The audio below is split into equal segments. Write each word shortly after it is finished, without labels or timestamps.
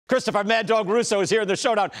Christopher Mad Dog Russo is here in the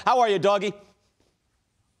Showdown. How are you, doggy?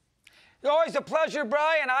 Always a pleasure,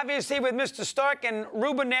 Brian. Obviously, with Mr. Stark and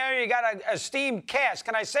Ruben there, you got an esteemed cast.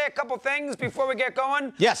 Can I say a couple things before we get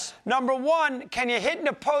going? Yes. Number one, can you hit in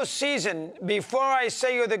the postseason before I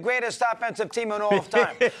say you're the greatest offensive team in all of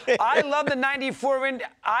time? I love the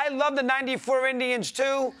 '94 Indians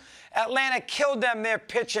too. Atlanta killed them, their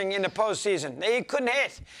pitching in the postseason. They couldn't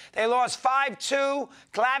hit. They lost 5-2.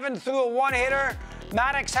 Glavine threw a one-hitter.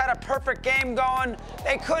 Maddox had a perfect game going.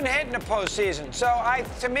 They couldn't hit in the postseason. So,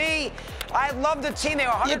 to me, I love the team. They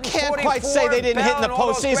were 144. You can't quite say they didn't hit in the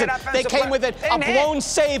postseason. They came with a blown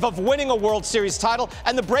save of winning a World Series title.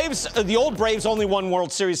 And the Braves, the old Braves only won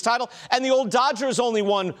World Series title. And the old Dodgers only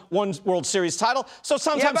won one World Series title. So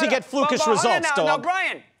sometimes you get flukish results, dog. Now,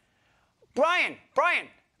 Brian.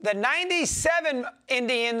 The 97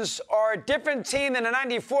 Indians are a different team than the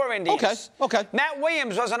 94 Indians. Okay. Matt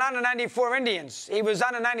Williams wasn't on the 94 Indians. He was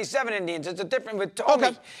on the 97 Indians. It's a different, with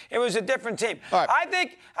Tony, it was a different team. All right. I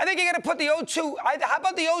think you got to put the 0-2, how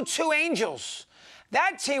about the 0-2 Angels?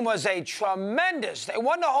 That team was a tremendous. They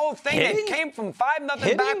won the whole thing. They came from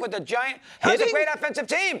 5-0 back with the Giant. That was a great offensive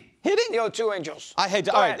team. The 0-2 Angels. I hate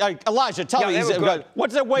to. All right, Elijah, tell me,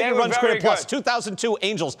 what's their weighted run square plus? 2002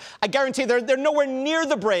 Angels. I guarantee they're nowhere near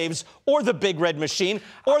the Braves or the Big Red Machine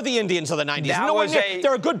or the Indians of the 90s. Nowhere near.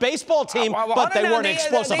 They're a good baseball team, but they weren't an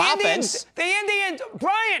explosive offense. The Indians,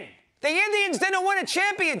 Brian. The Indians didn't win a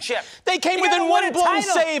championship. They came within one blown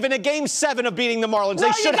save in a Game 7 of beating the Marlins.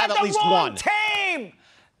 They should have at least one. Team.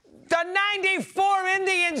 The 94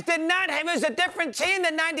 Indians did not have. It was a different team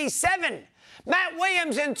than 97. Matt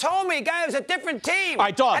Williams and Tomey, guy was a different team. All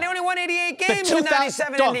right, dog. And they only won 88 games with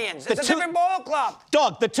 97 Indians. It's a different ball club.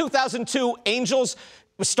 Dog, the 2002 Angels,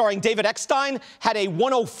 starring David Eckstein, had a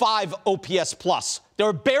 105 OPS plus. They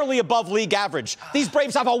were barely above league average. These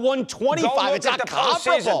Braves have a 125. It's not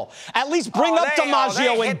comparable. At least bring up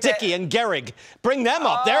DiMaggio and Dickey and Gehrig. Bring them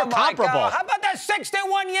up. They're comparable. God. How about the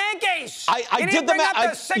 61 Yankees? I did bring up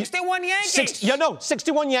the 61 Yankees.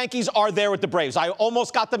 61 Yankees are there with the Braves. I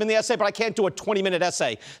almost got them in the essay, but I can't do a 20-minute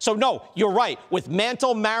essay. So, no, you're right. With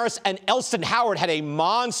Mantle, Maris, and Elston Howard had a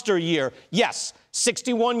monster year. Yes,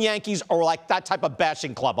 61 Yankees are like that type of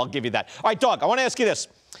bashing club. I'll give you that. All right, Doug, I want to ask you this.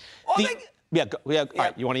 Well, all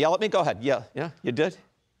right, you want to yell at me? Go ahead. Yeah, you did?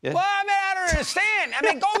 Yeah. Well, I don't understand.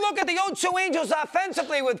 Go look at the 0-2 Angels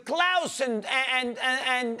offensively with Klaus and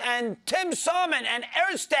Tim Salmon and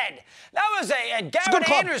Erstad. That was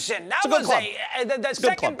Garrett Anderson. That was the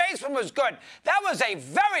second baseman was good. That was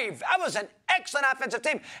an excellent offensive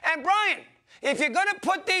team. And Brian, if you're going to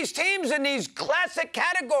put these teams in these classic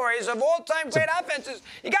categories of all-time great offenses,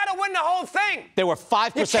 you got to win the whole thing. They were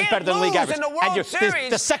 5% better than league average. In the World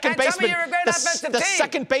Series, the second baseman, you're a great offensive team.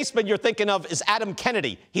 second baseman you're thinking of is Adam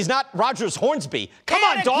Kennedy. He's not Rogers Hornsby. Come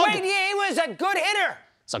on, dog. He was a good hitter.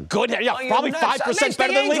 It's a good hitter. Yeah, probably 5%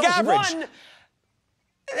 better than league average.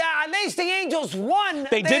 At least the Angels won.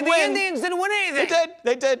 They did win. The Indians didn't win anything.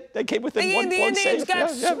 They did. They came within one blown save. The Indians got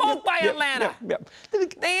smoked by Atlanta.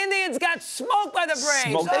 The Indians got smoked by the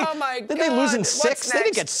Braves. Oh, my God. Did they lose in 6? They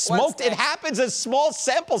didn't get smoked. It happens in small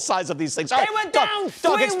sample size of these things. They went down 3-1.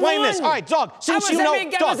 Doug, explain this. All right, Doug, since you know. I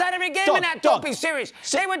was at every game in that dopey series.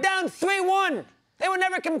 They were down 3-1. They were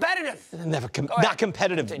never competitive. Not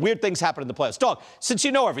competitive. Weird things happen in the playoffs. Dog, since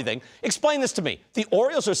you know everything, explain this to me. The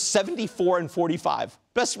Orioles are 74-45.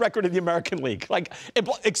 Best record in the American League.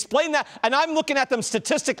 Explain that. And I'm looking at them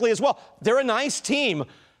statistically as well. They're a nice team,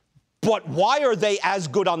 but why are they as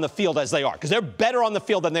good on the field as they are? Because they're better on the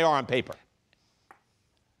field than they are on paper.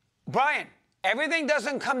 Brian, everything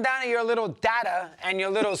doesn't come down to your little data and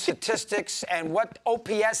your little statistics and what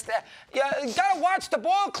OPS. You got to watch the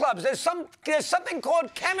ball clubs. There's something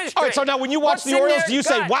called chemistry. All right, so now when you watch the Orioles, do you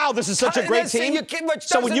say, wow, this is such a great team?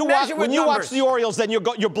 So when you watch the Orioles, then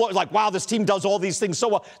you're blowing, like, wow, this team does all these things so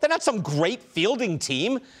well. They're not some great fielding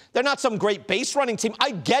team. They're not some great base running team.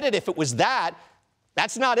 I get it if it was that.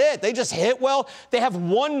 That's not it. They just hit well. They have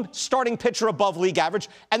one starting pitcher above league average,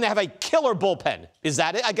 and they have a killer bullpen. Is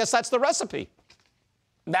that it? I guess that's the recipe.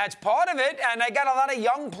 That's part of it, and they got a lot of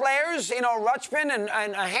young players, Rutschman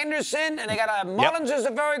and Henderson, and they got Mullins is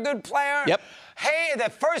a very good player. Yep. Hey, the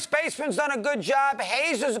first baseman's done a good job.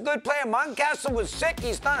 Hayes is a good player. Mountcastle was sick.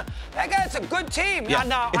 That guy's a good team. Yeah,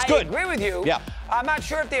 now, I agree with you. Yeah. I'm not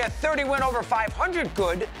sure if they're 30 win over 500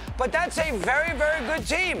 good, but that's a very, very good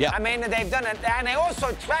team. Yeah. They've done it, and they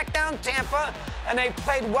also tracked down Tampa, and they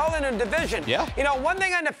played well in the division. Yeah. One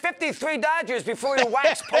thing on the 53 Dodgers before you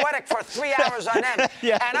wax poetic for 3 hours on end.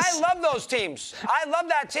 Yes. And I love those teams. I love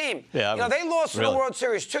that team. Yeah, they lost in the World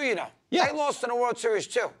Series too, Yeah. They lost in the World Series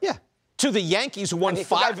too. Yeah. to the Yankees, who won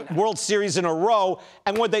 5 World Series in a row.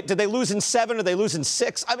 And did they lose in 7 or they lose in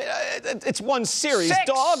 6? I mean, it's one series,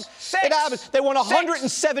 dog. It happened. They won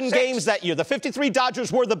 107 games that year. The 53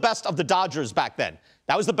 Dodgers were the best of the Dodgers back then.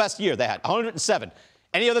 That was the best year they had, 107.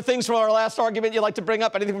 Any other things from our last argument you'd like to bring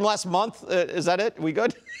up? Anything from last month? Is that it? We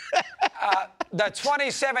good? The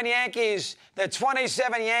 27 Yankees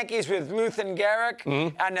with Luth and Garrick,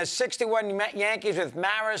 and the 61 Yankees with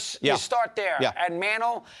Maris. You start there, and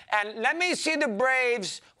Mantle. And let me see the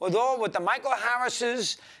Braves with the Michael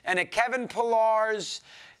Harrises and the Kevin Pillars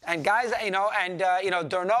and guys, and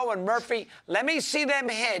D'Arnaud and Murphy. Let me see them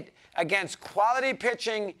hit against quality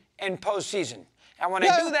pitching in postseason. And when they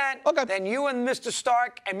do that, then you and Mr.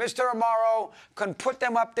 Stark and Mr. Amaro can put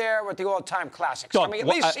them up there with the all-time classics. Doug, can we at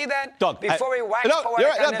least see that before we wax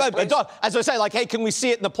poetic? Doug, as I say, like, hey, can we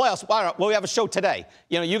see it in the playoffs? Well, we have a show today.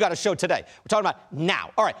 You got a show today. We're talking about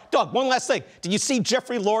now. All right, Doug, one last thing. Did you see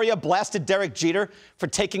Jeffrey Loria blasted Derek Jeter for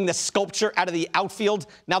taking the sculpture out of the outfield?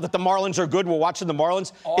 Now that the Marlins are good, we're watching the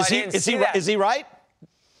Marlins. Oh, Is he right?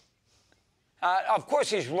 Of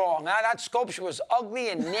course he's wrong. That sculpture was ugly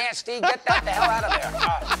and nasty. Get that the hell out of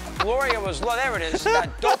there. Gloria was, there it is,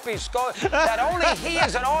 that dopey sculpture that only he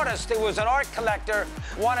as an artist who was an art collector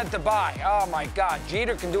wanted to buy. Oh, my God.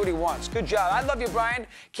 Jeter can do what he wants. Good job. I love you, Brian.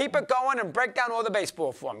 Keep it going and break down all the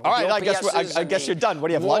baseball for me. All right, I guess you're done. What,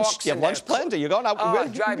 do you have lunch? Do you have lunch planned? Are you going out? Oh,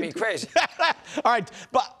 drive me crazy. All right,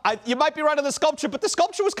 but you might be right on the sculpture, but the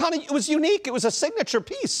sculpture was it was unique. It was a signature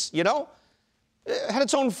piece, you know? It had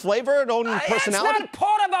its own flavor, its own personality. It's not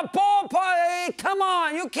part of a ballpark. Come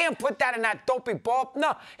on, you can't put that in that dopey ball.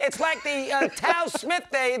 No, it's like the Tao Smith,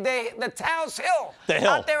 the Taos Hill. The hill.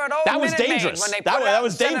 Out there at Old that was Minute dangerous. Man, that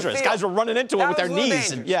was dangerous. Guys were running into it with their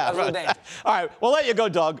knees. Yeah, right. All right, we'll let you go,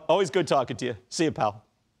 Doug. Always good talking to you. See you, pal.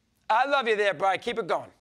 I love you there, Brian. Keep it going.